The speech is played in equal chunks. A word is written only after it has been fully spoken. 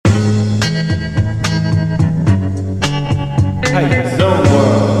Hype Zone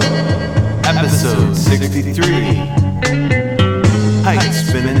World, episode 63. Hype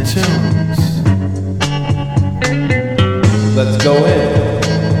Spinning Tunes. Let's go in.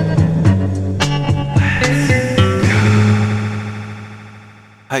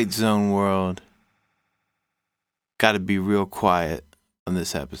 Hype Zone World. Gotta be real quiet on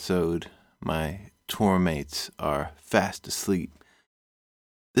this episode. My tour mates are fast asleep.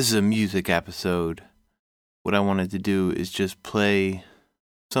 This is a music episode. What I wanted to do is just play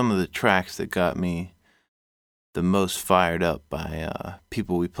some of the tracks that got me the most fired up by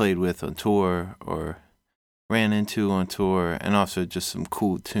people we played with on tour or ran into on tour, and also just some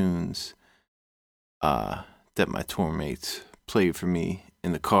cool tunes that my tour mates played for me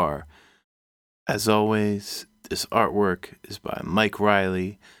in the car. As always, this artwork is by Mike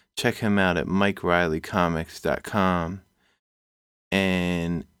Riley. Check him out at MikeRileyComics.com.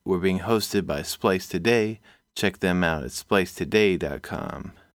 And we're being hosted by Splice Today. Check them out at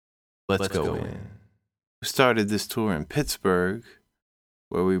splicetoday.com. Let's go in. We started this tour in Pittsburgh,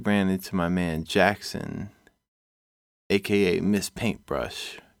 where we ran into my man Jackson, aka Miss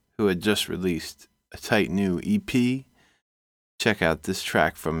Paintbrush, who had just released a tight new EP. Check out this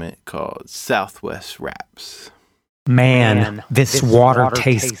track from it called Southwest Raps. Man, this water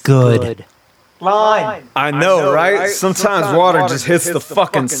tastes good. Line. I know, right? Sometimes water just hits the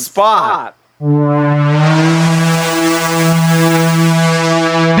fucking spot.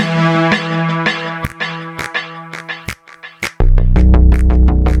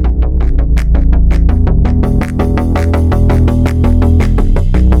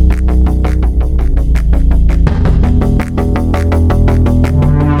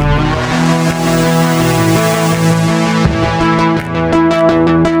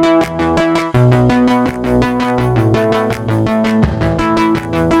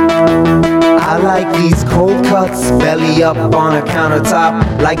 Belly up on a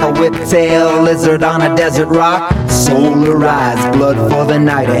countertop, like a whiptail lizard on a desert rock. Solarized, blood for the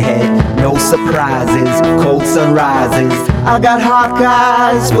night ahead. No surprises, cold sunrises. I got hawk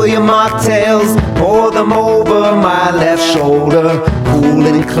eyes for your mocktails. Pour them over my left shoulder. Cool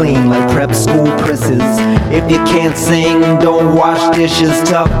and clean like prep school prisses. If you can't sing, don't wash dishes,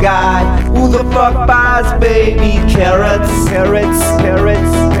 tough guy. Who the fuck buys baby carrots? Carrots,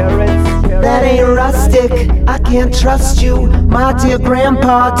 carrots, carrots. That ain't rustic, I can't trust you. My dear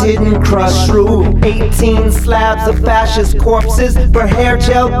grandpa didn't crush through 18 slabs of fascist corpses for hair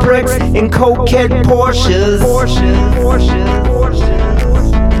gel bricks in cokehead Porsches. Porsches, Porsches,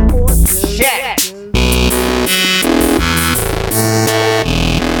 Porsches, Porsches. Shit!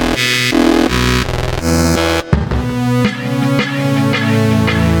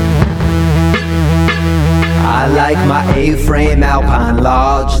 I like my A-frame Alpine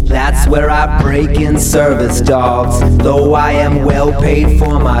Lodge. That's where I break in service dogs. Though I am well paid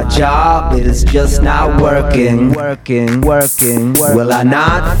for my job, it is just not working. Will I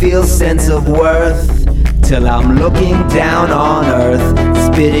not feel sense of worth till I'm looking down on earth,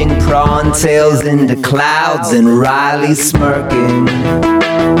 spitting prawn tails into clouds and Riley smirking?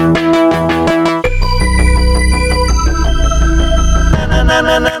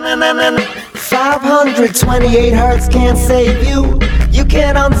 528 hertz can't save you. You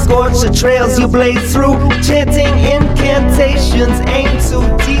can't unscorch the trails you blaze through. Chanting incantations aim to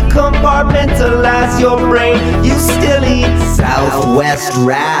decompartmentalize your brain. You still eat Southwest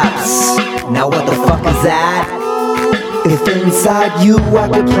Raps. Now what the fuck is that? If inside you I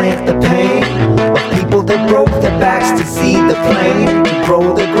could plant the pain of people that broke their backs to see the plane, to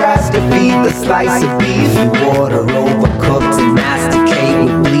grow the grass to feed the slice of beef. You water overcooked and masticate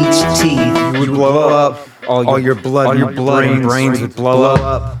with bleached teeth. You would blow up. All your blood and brains would blow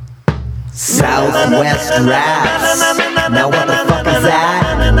up. Southwest Raps. Now what the fuck is that?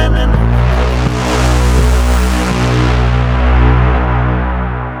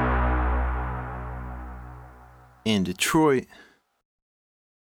 In Detroit,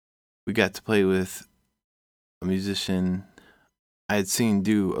 we got to play with a musician I had seen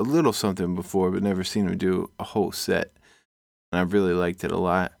do a little something before, but never seen him do a whole set. And I really liked it a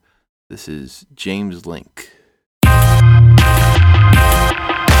lot. This is James Link.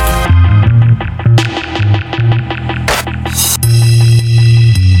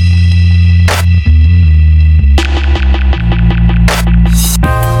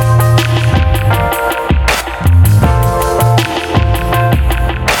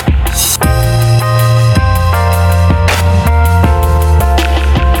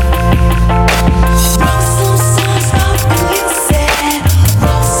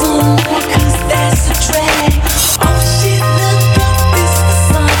 Roll some more 'cause that's a drag.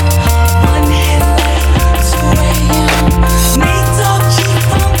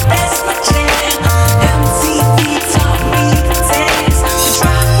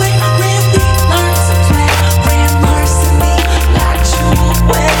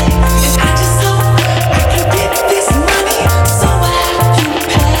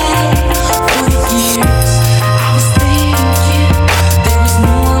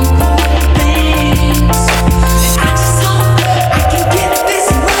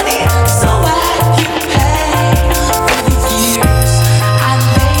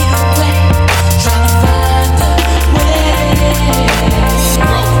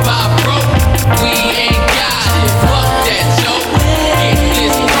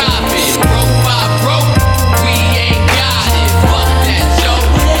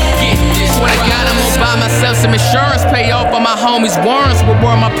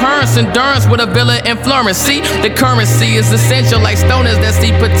 endurance with a villa in Florence. See, the currency is essential, like stoners that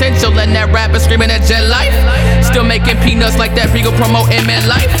see potential in that rapper screaming at jet life. Still making peanuts like that Regal promoting man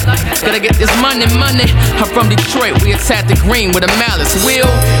life. Gotta get this money. I'm from Detroit, we attack the green with a malice. We'll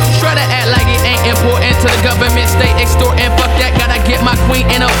try to act like it ain't important to the government, state extorting. Fuck that, gotta get my queen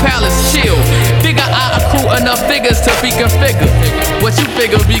in a palace. Chill, figure I accrue enough figures to be configured. What you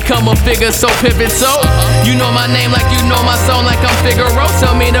figure become a figure, so pivot. So you know my name like you know my song, like I'm Figaro.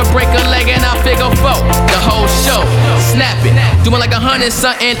 Tell me to break a leg and I figure four. The whole show, snap it, doing like 100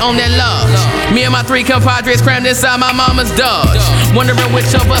 something on that lodge. Me and my 3 compadres crammed inside my mama's Dodge. Wondering which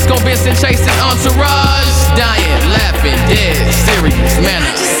of us gon' Vincent Chase his entourage. Dying, laughing, dead, serious, man.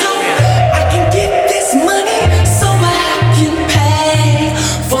 I can get this money so I can pay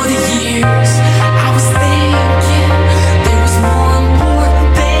for the years I was thinking there was more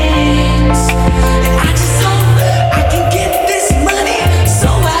important things. And I just hope I can get this money so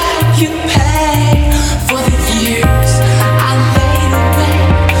I can pay for the years I laid away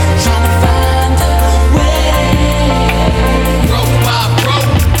trying to find a way. Broke by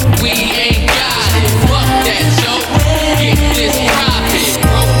broke, we ain't got it. Fuck that joke, get this profit.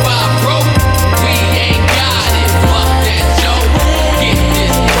 Broke by broke, we ain't got it. Fuck that joke, get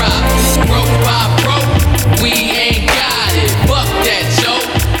this profit. Broke by broke, we ain't got it. Fuck that joke,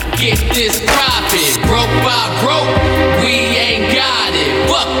 get this profit. Broke by broke, we ain't got it.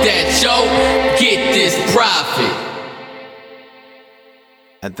 Fuck that joke, get this profit.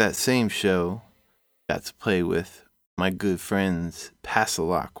 At that same show, got to play with my good friends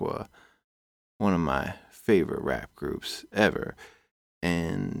Pasalacqua, one of my favorite rap groups ever.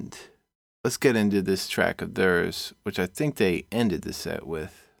 And let's get into this track of theirs, which I think they ended the set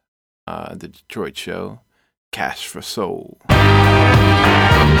with, the Detroit show, Cash for Soul.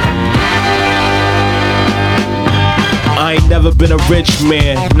 I ain't never been a rich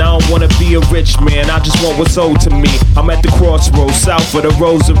man, and I don't wanna be a rich man, I just want what's owed to me. I'm at the crossroads, south of the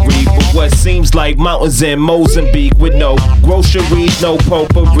Rosary, but what seems like mountains in Mozambique, with no groceries, no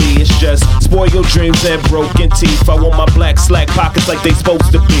potpourri. It's just spoiled dreams and broken teeth. I want my black slack pockets like they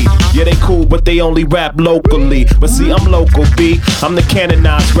supposed to be. Yeah, they cool, but they only rap locally. But see, I'm local, B. I'm the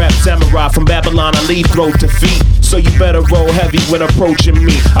canonized rap samurai from Babylon. I leave throat to feet, so you better roll heavy when approaching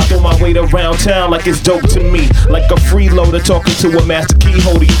me. I throw my weight around town like it's dope to me, like a freeloader talking to a master key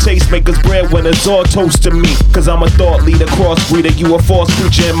holder. You tastemakers, breadwinners, all toast to me, cause I'm a thought leader, crossbreeder. You a false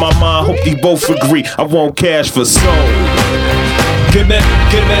preacher in my mind, hope you both agree. I want cash for soul. Give me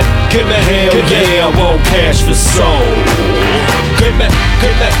hell yeah, I want cash for soul. Give me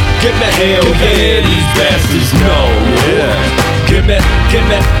hell yeah, these bastards know. Give me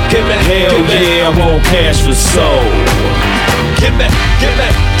hell yeah, I want cash for soul. Give me hell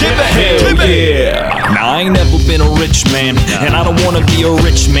yeah. Now I ain't never been a rich man, and I don't wanna be a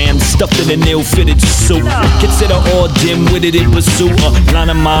rich man stuffed in an ill-fitted suit. Consider all dim-witted in pursuit of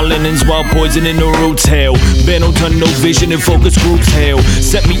lining my linens while poisoning the roots. Hell, been on tunnel vision and focus groups. Hell,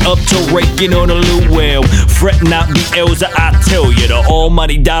 set me up to raking on a loot well. Fret not the L's that I tell you. The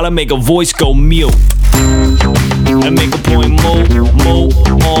almighty dollar make a voice go mute and make a point mo,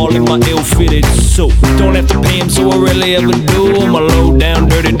 all in my ill-fitted suit. Don't have to pay him, so I rarely ever do. I'm a low-down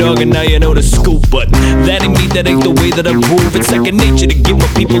dirty dog, and now you know the scoop. But that ain't me, that ain't the way that I prove. It's second nature to get my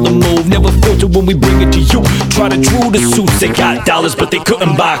people to move. Never filter when we bring it to you. Try to drew the suits, they got dollars, but they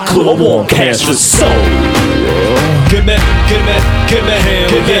couldn't buy a clue. I want cash for soul. Give me hell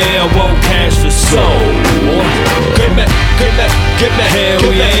yeah, I want cash for soul. Give me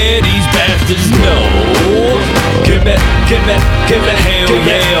hell yeah, these bastards know. Give me hell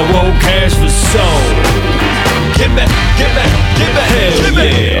yeah, I want cash for soul. Give me hell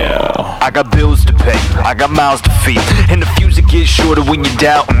yeah. I got bills to pay, I got mouths to feed, and the fuse it gets shorter when you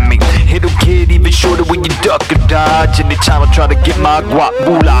doubting me. It'll get even shorter when you duck or dodge. Anytime I try to get my guap,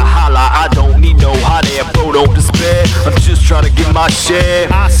 moolah, holla, I don't need no hot air, bro, don't despair. I'm just trying to get my share.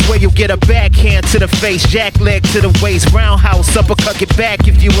 I swear you'll get a backhand to the face, jack leg to the waist, roundhouse, uppercut, get back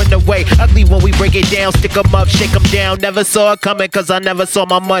if you in the way. Ugly when we break it down, stick 'em up, shake 'em down. Never saw it coming cause I never saw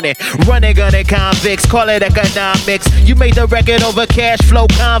my money. Running gunning convicts, call it economics. You made the record over cash flow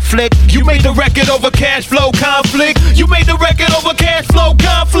conflict. You made the record over cash flow conflict. You made the record over cash flow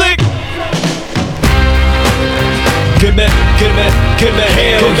conflict. Give me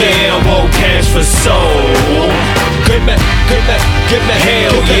hell yeah, I want cash for soul. Give me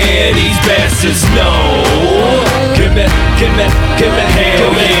hell yeah, these bastards know. Give me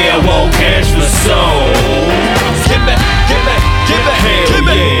hell yeah, I want cash for soul. Give me hell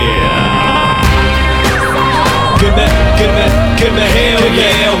yeah. Give me hell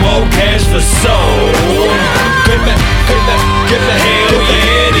yeah, I want cash for soul. Give me hell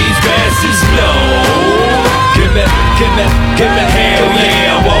yeah, these bastards give me hell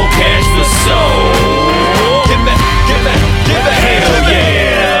yeah. I won't cash for soul. Give me hell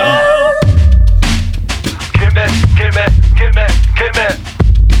yeah. Give me.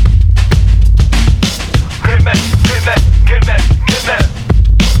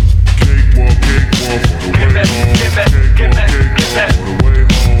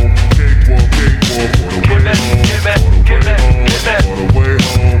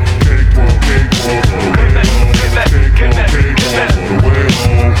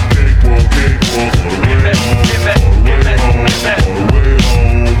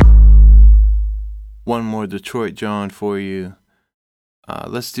 One more Detroit John for you.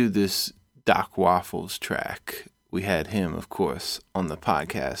 Let's do this Doc Waffles track. We had him, of course, on the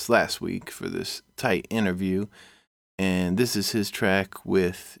podcast last week for this tight interview. And this is his track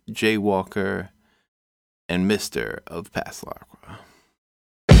with Jay Walker and Mr. of Past Lacra.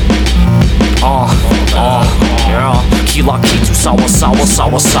 Yeah. Kila Kitu sour.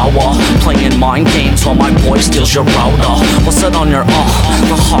 Playing mind games while my boy steals your router. What's that on your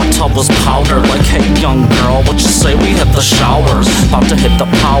The hot tub was powder. Like, hey young girl, what you say we hit the showers? About to hit the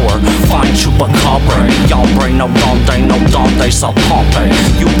power. Find chupacabra. Y'all bring no donde, South Pompeii.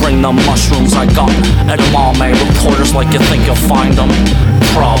 You bring the mushrooms I got edamame. Reporters like you think you'll find them.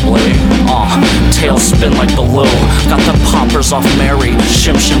 Probably. Tails spin like the loo. Got the poppers off Mary.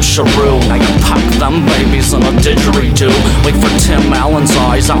 Shim Sharu. Now you pack them babies in a didgeridoo. Wait for Tim Allen's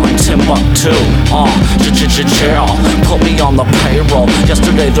eyes out in Timbuktu. Jail. Put me on the payroll.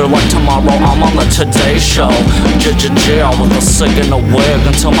 Yesterday they're like tomorrow I'm on the Today Show. Jail with a cig and a wig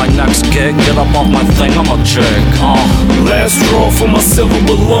until my next gig. Get up off my thing, I'm a jig. Last draw for my silver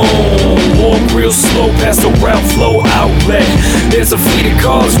balloon. Walk real slow past the Ralph Flow outlet. There's a fleet of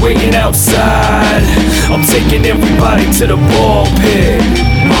cars waiting outside. I'm taking everybody to the ball pit.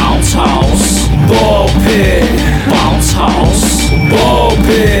 Bounce house. Ball pit. Bounce house. Ball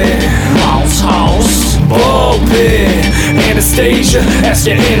pit. Bounce house. Ball pit. Anastasia, ask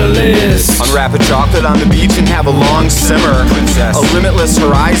your analyst. Unwrap a chocolate on the beach and have a long simmer. Princess. A limitless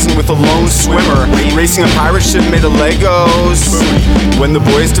horizon with a lone swimmer. Racing a pirate ship made of Legos. When the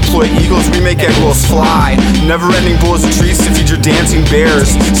boys deploy eagles, we make egg rolls fly. Never-ending bowls of treats to feed your dancing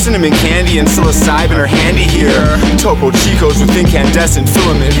bears. Cinnamon candy and psilocybin are handy here. Topo Chicos with incandescent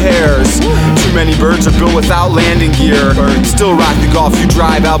filament hairs. Too many birds are built without landing gear. Still rock the Golf You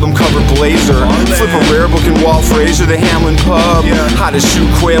Drive album cover blazer. Flip a rare book in Walt Frazier, the Hamlin pub. How to shoot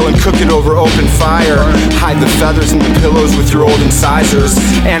quail and cook it over open fire. Hide the feathers in the pillows with your old incisors.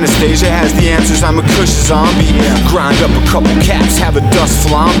 Anastasia has the answers, I'm a Kush zombie. Grind up a couple caps, have a dust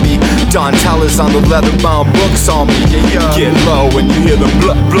flambe. Dontel is on the leather-bound books on me. Get low when you hear the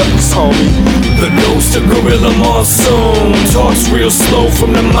blucks, homie. The ghost of Gorilla Monsoon talks real slow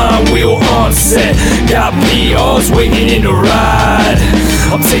from the mind wheel onset. Got PRs waiting in the ride.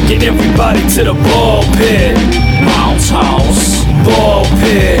 I'm taking everybody to the ball pit. Bounce house. Ball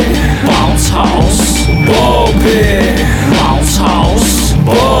pit. Bounce house. Ball pit. Bounce house.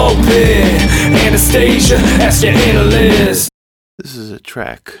 Ball pit. Anastasia, ask your analyst. This is a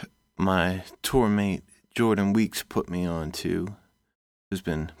track my tour mate Jordan Weeks put me on to, who's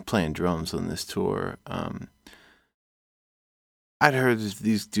been playing drums on this tour. I'd heard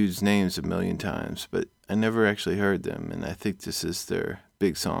these dudes' names a million times, but I never actually heard them, and I think this is their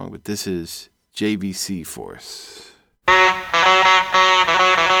big song, but this is JVC Force.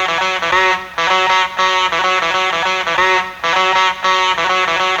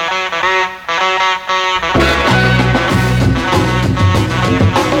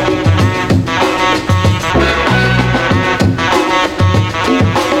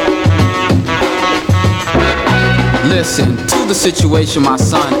 Listen to the situation, my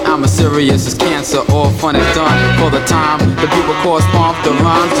son. I'm as serious as cancer, all fun is done. For the time, the people correspond, the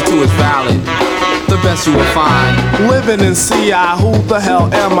rhymes, the two is valid. The best you will find. Living in CI, who the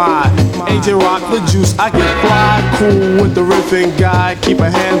hell am I? AJ Rock the juice, I get fly. Cool with the riffing guy, keep a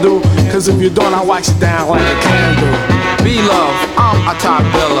handle. Cause if you don't, I wax it down like a candle. B-Love, I'm a top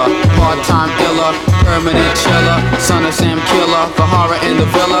biller, part-time iller, permanent chiller, son of Sam Killer, the horror in the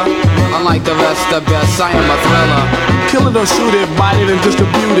villa. Unlike the rest, the best, I am a thriller. Kill it or shoot it, bite it and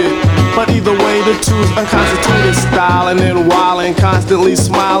distribute it. But either way, the two's unconstituted style. And then wildin', constantly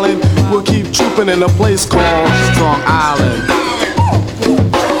smiling, we'll keep trooping in a place called Strong Island.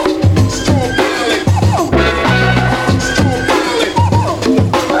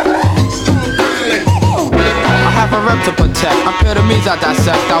 To protect, Epitomes I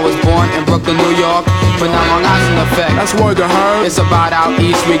dissect. I was born in Brooklyn, New York, but now Long Island effect. That's word to her. It's about out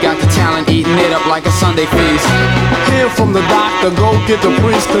east. We got the talent eating it up like a Sunday feast. Hear from the doctor, go get the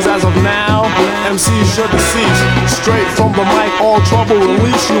priest, cause as of now, MCs should decease. Straight from the mic, all trouble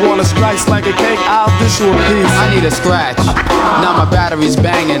release. You wanna slice like a cake, I'll dish you a piece. I need a scratch, now my battery's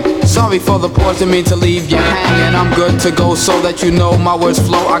banging. Sorry for the pause, didn't mean to leave you hanging. I'm good to go so that you know my words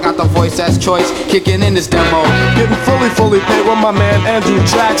flow. I got the voice that's choice, kicking in this demo. Getting fully paid with my man Andrew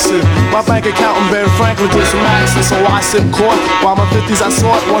Jackson. My bank account and Ben Franklin just maxing. So I sip court, while my 50s I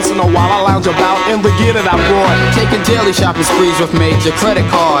sort. Once in a while I lounge about in the gear that I brought. Taking daily shopping sprees with major credit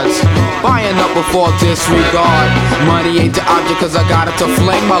cards. Buying up before disregard. Money ain't the object cause I got it to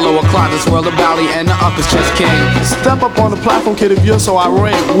fling. My lower closet swirl the valley and the upper's chest king. Step up on the platform, kid, if you're so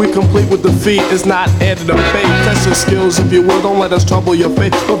irate. We complete with defeat, it's not air to debate. Test your skills if you will, don't let us trouble your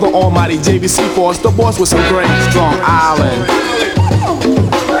faith. For the almighty JVC force, the boss was so great. Strong Island.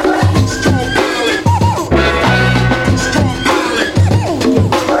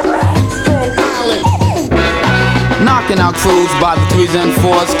 Knocking out crews by the 3s and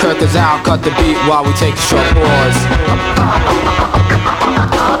 4s. Kirk is out, cut the beat while we take a short pause.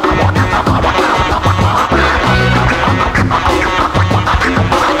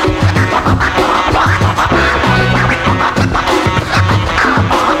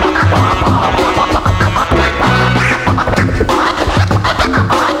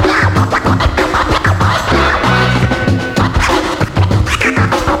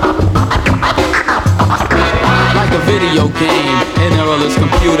 Video game, an errorless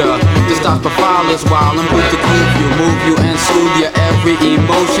computer. This stops profilers while I'm good to groove you, move you and soothe your every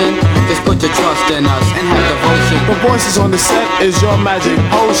emotion. Just put your trust in us and have devotion. The voices on the set is your magic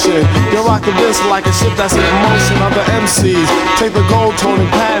potion. You're rocking this like a ship that's in motion. Other MCs take the gold tone and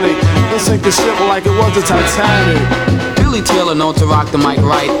panic and sink the ship like it was the Titanic. Billy Taylor known to rock the mic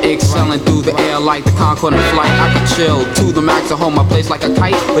right, excelling through the air like the Concorde in flight. I can chill to the max, I hold my place like a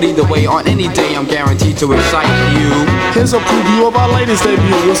kite. But either way, on any day, I'm guaranteed to excite you. Here's a preview of our latest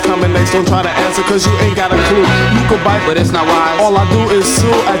debut. What's coming next? Don't try to answer, cause you ain't got a clue. You could bite, but it's not wise. All I do is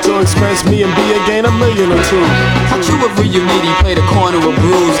sue at your expense. Me and B gain $1 million or $2 million. How you ever you needy, play the corner of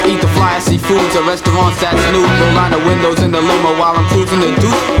brews. Eat the fly seafoods at restaurants that's new. Roll out the windows in the limo while I'm cruising the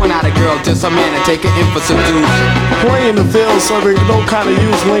deuce. Point out a girl, diss a man and take her in for seduce. Playing the field, serving no kind of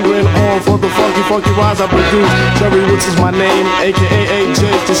use. Lingering on for the funky rhymes I produce. Jerry Woods is my name, aka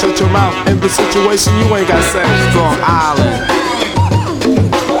AJ. To shut your mouth in the situation you ain't got say. Strong Island.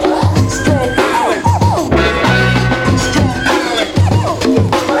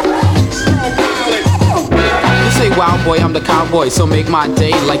 Wild boy, I'm the cowboy, so make my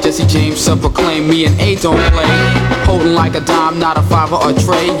day like Jesse James, self-proclaim me and A don't play. Holding like a dime, not a fiver or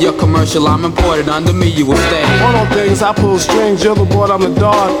trade. Your commercial, I'm imported, under me you will stay. One on things, I pull strings, you're the board, I'm the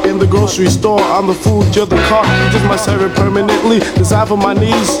dog. In the grocery store, I'm the food, you're the car. You just must serve it permanently. Designed for my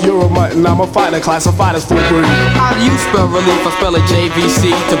needs, you're a mutton, I'm a fighter, classified as full breed. How do you spell relief? I spell it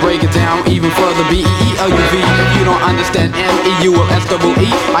JVC. To break it down even further, BEELUV. If you don't understand MEULSEE,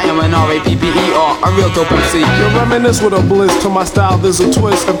 I am an RAPPER, a real dope MC. Reminisce with a bliss, to my style there's a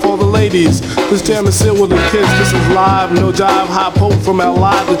twist. And for the ladies, this jam is sealed with a kiss. This is live, no jive, high poke from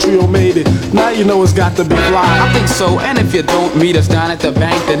LI, the trio made it. Now you know it's got to be fly. I think so, and if you don't meet us down at the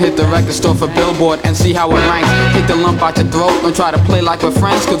bank, then hit the record store for Billboard and see how it ranks. Take the lump out your throat and try to play like we're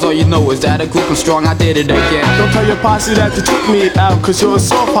friends, cause all you know is that a group is strong, I did it again. Don't tell your posse that you took me out, cause you're a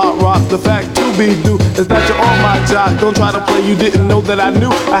soft hot rock. The fact to be due is that you're on my job. Don't try to play, you didn't know that I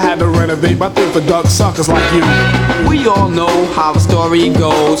knew. I had to renovate my thing for dark suckers like you. We all know how the story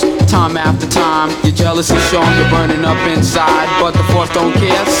goes. Time after time, your jealousy shown, you're burning up inside. But the force don't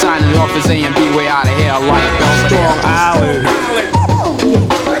care, signing off as A and B, way out of here like Strong Island.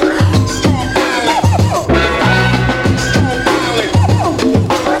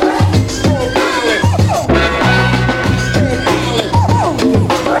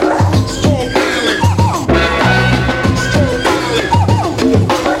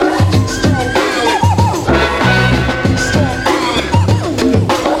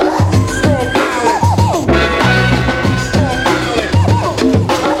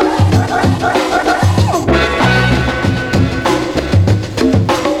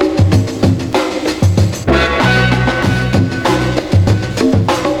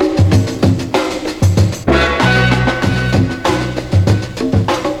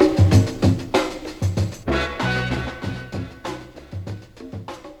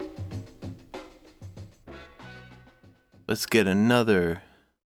 Let's get another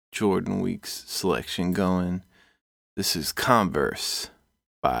Jordan Weeks selection going. This is Converse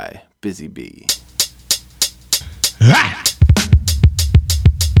by Busy Bee.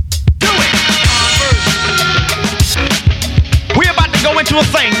 actual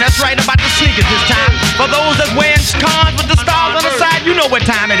thing. That's right about the sneakers this time. For those that's wearing cons with the stars on the side, you know what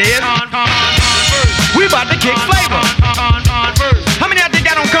time it is. We about to kick flavor. How many out there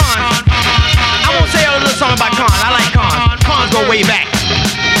got on cons? I won't say a little something about cons. I like cons. Cons go way back.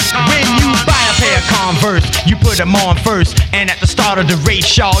 When you buy a pair of Converse, you put them on first. And at the start of the race,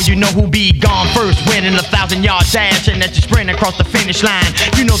 y'all, you know who be gone first. Winning a 1,000-yard dash, and as you sprint across the finish line,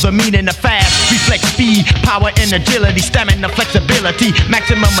 you know the meaning of fast. Reflex speed, power and agility, stamina, flexibility,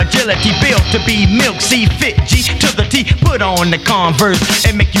 maximum agility, built to be milk, see fit, G to the T. Put on the Converse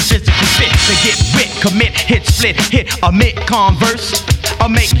and make you physically fit to get wit, commit, hit, split, hit, omit Converse. Or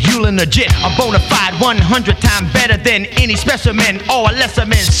make you legit, a bona fide 100 times better than any specimen or a lesser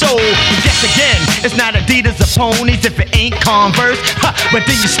man. So, yes again, it's not Adidas or ponies if it ain't Converse. But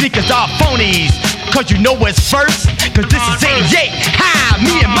then your sneakers are phonies, cause you know what's first. Cause this is 88, hi,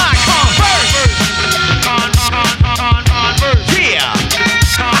 me and my Converse. Yeah.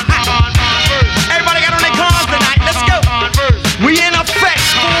 Everybody got on their cons tonight, let's go. We in effect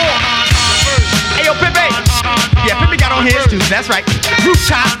for. Hey yo, Pepe. Yeah, Pepe got on his too, that's right.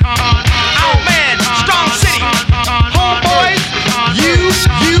 Rooftop. Oh man, Strong City. Homeboys, you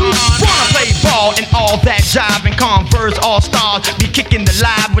wanna play ball and all that jive and Converse All-Stars. Be kicking the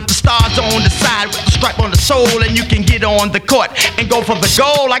live with the stars on the side with the stripe on the sole, and you can get on the court and go for the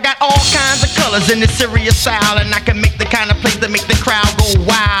goal. I got all kinds of colors in this serious style, and I can make the kind of plays that make the crowd go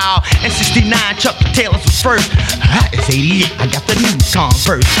wild. And 69, Chuck Taylor's was first. It's 88, I got the new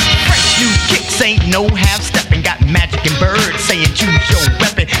Converse. Fresh new kicks, ain't no half-stepping. Got Magic and Bird saying choose your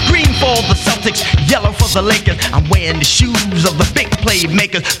weapon. Green for the Celtics, yellow for the Lakers. I'm wearing the shoes of the big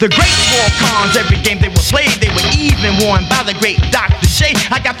playmakers. The greats wore cons every game they were played. They were even worn by the great Dr. J.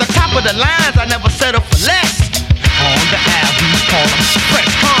 I got the top of the lines, I never settle for less. On the albums, call them Fresh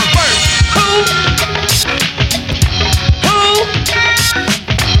Converse. Who?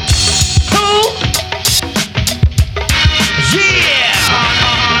 Yeah!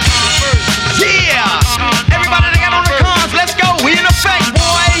 Yeah! Everybody that got on the cons, let's go. We in effect,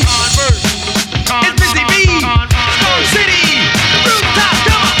 boy. It's Busy B. Storm City. Rooftop,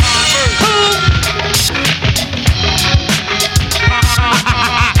 come on. Who?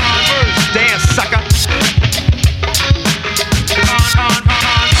 Damn, sucker.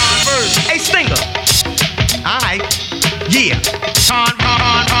 Hey, Stinger. Alright. Yeah.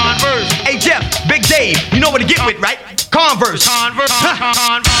 Hey, Jeff, Big Dave, you know what to get with, right? Converse. Converse.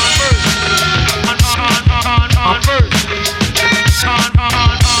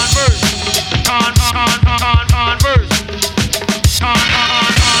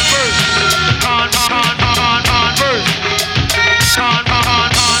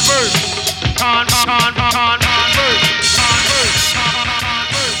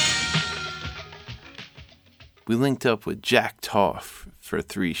 We linked up with Jack Toff for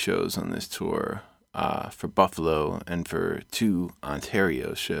 3 shows on this tour, for Buffalo and for 2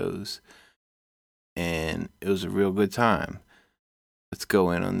 Ontario shows, and it was a real good time. Let's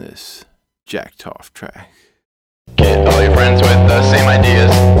go in on this Jack Toff track. Get all your friends with the same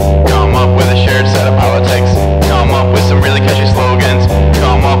ideas. Come up with a shared set of politics. Come up with some really catchy slogans.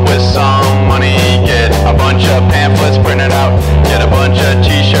 Come up with some money. Get a bunch of pamphlets printed out. Get a bunch of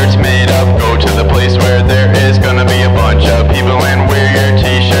t-shirts made up. Go to the place where there is gonna be a bunch of people and wear your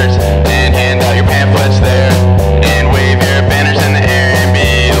t-shirts and hand out your pamphlets there and wave your banners in the air and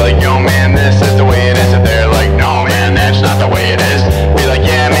be like, yo man, this is the way it is. If they're like, no man, that's not the way it is, be like,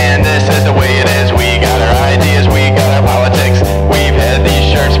 yeah man, this is the way it is. We got our ideas, we got our politics. We've had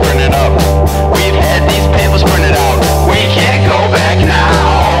these shirts printed up. We've had these pamphlets printed out. We can't go back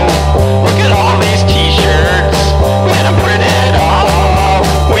now. Look at all these t-shirts. We had them printed up.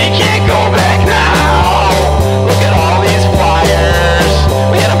 We can't go back now. Look at all these flyers.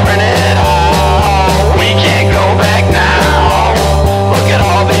 We had them printed out. We can't go back now. Look at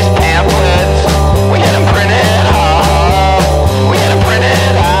all these pamphlets. We had them printed up. We had them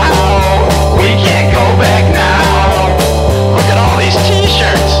printed out. We can't go back now. Look at all these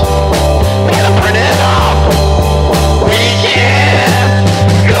t-shirts. We had them printed up. We can't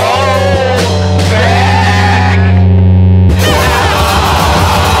go back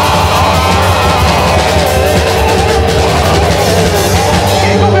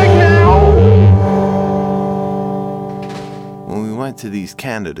When we went to these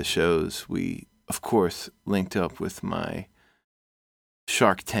Canada shows, we, of course, linked up with my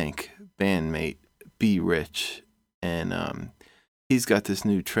Shark Tank bandmate, B. Rich, and he's got this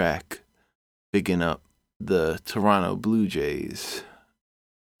new track bigging up the Toronto Blue Jays.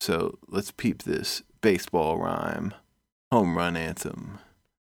 So let's peep this baseball rhyme, home run anthem.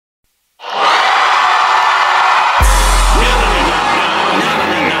 Now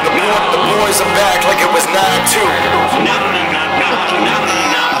The boys are back like it was 9-2.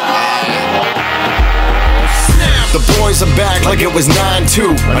 The boys are back like it was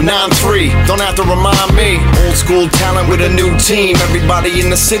 9-2 or 9-3. Don't have to remind me. Old school talent with a new team. Everybody in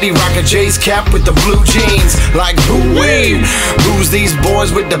the city rock a Jay's cap with the blue jeans. Like who-wee? Who's these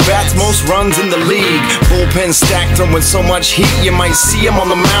boys with the bats? Most runs in the league. Bullpen stacked them with so much heat. You might see them on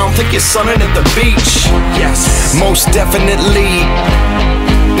the mound, think you're sunning at the beach. Yes, most definitely.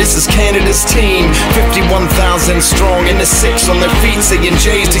 This is Canada's team, 51,000 strong in the 6 on their feet, saying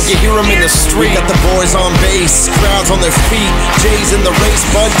Jays till you hear them in the street. Got the boys on base, crowds on their feet, Jays in the race,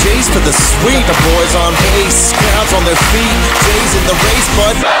 bud, Jays for the sweet. The boys on base, crowds on their feet, Jays in the race,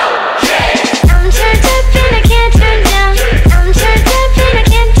 bud. I'm turned up and I can't turn down. I'm turned up and I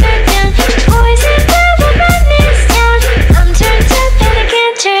can't turn down. Boys and girls will run this town. I'm turned up and I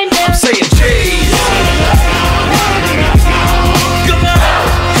can't turn down. I'm saying Jays.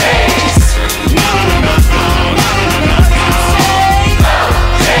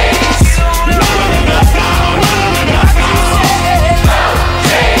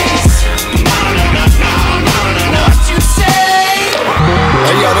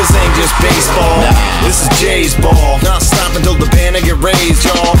 This ain't just baseball, this is Jay's ball. Not stop until the banner get raised,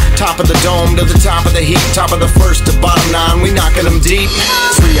 y'all. Top of the dome to the top of the heat, top of the first to bottom 9, we knocking them deep.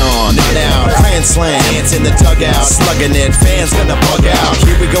 3 on, 9 out, grand slam, ants in the dugout, slugging it, fans gonna bug out.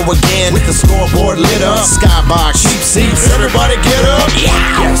 Here we go again with the scoreboard lit up. Skybox, cheap seats, everybody get up.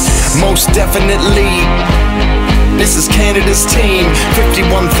 Yes, most definitely. This is Canada's team,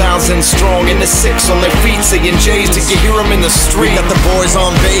 51,000 strong in the 6 on their feet, saying Jays till you hear them in the street. Got the boys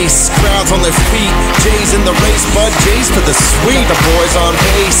on base, crowds on their feet, Jays in the race, bud, Jays for the sweet. The boys on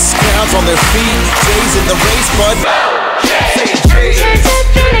base, crowds on their feet, Jays in the race, bud. Saying Jays. I'm turned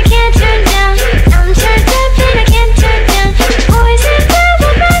up and I can't turn down. I'm turned up and I can't turn down. Boys and girls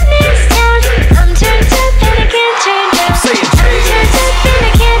will run this town. I'm turned up and I can't turn down. Saying I'm turned up and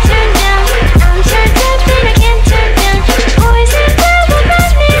I can't turn down. I'm turned up and I can't turn down. Boys and girls will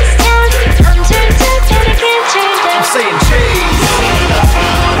run this town. I'm turned up and I can't turn down. I'm saying Jays.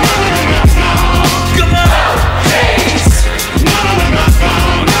 Come on, Jays.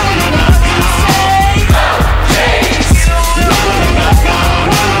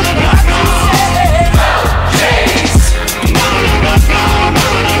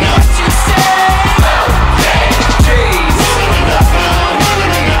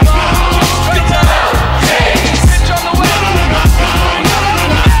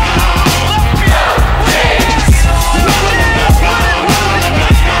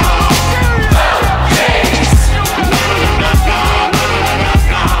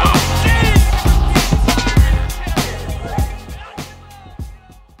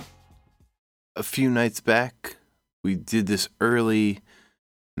 A few nights back, we did this early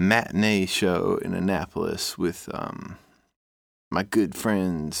matinee show in Annapolis with my good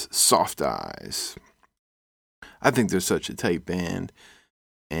friends Soft Eyes. I think they're such a tight band,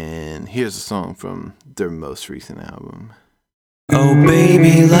 and here's a song from their most recent album. Oh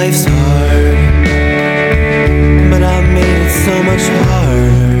baby, life's hard, but I made it so much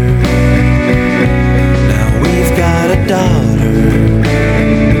harder. Now we've got a daughter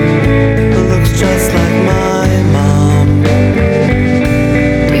just like my mom.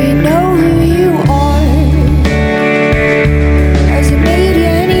 Do you know who you are? Has it made you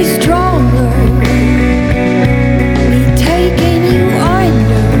any stronger? Me taking you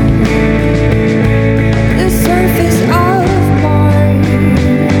under the surface of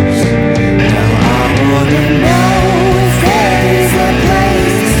Mars. Now I wanna know if there is a place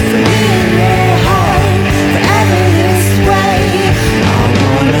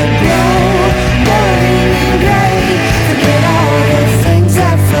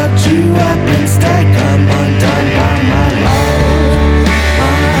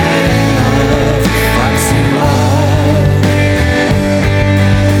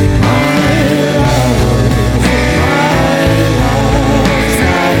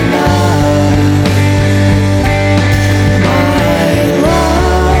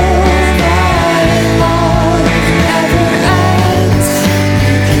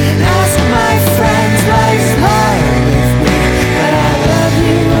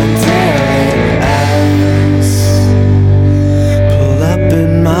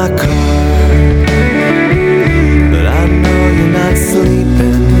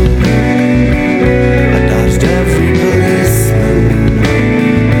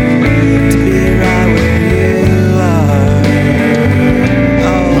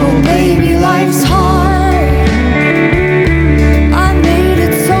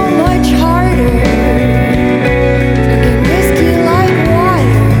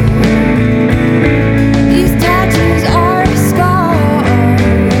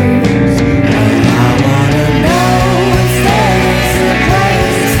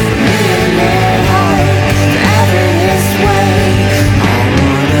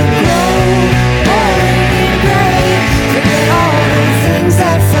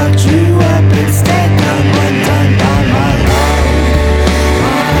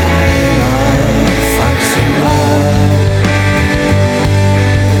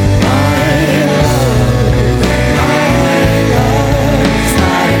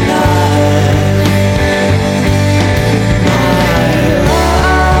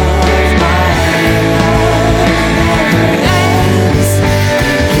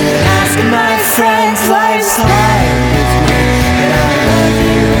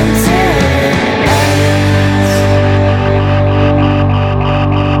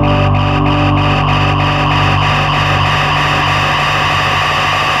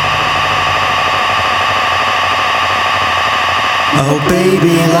Oh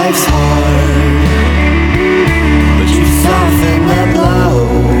baby, life's hard, but you soften the blow,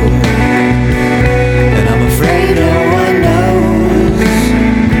 and I'm afraid no one knows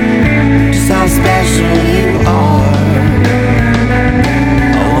just how special you are.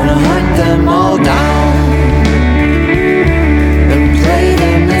 I wanna hunt them all down and play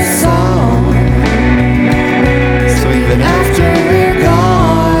them this song, so even after we're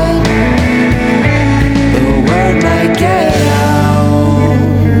gone, the word might get out.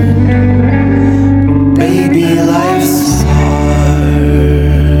 Baby, life's hard.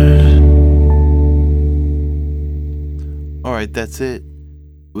 All right, that's it.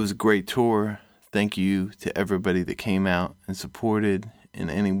 It was a great tour. Thank you to everybody that came out and supported in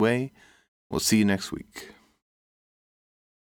any way. We'll see you next week.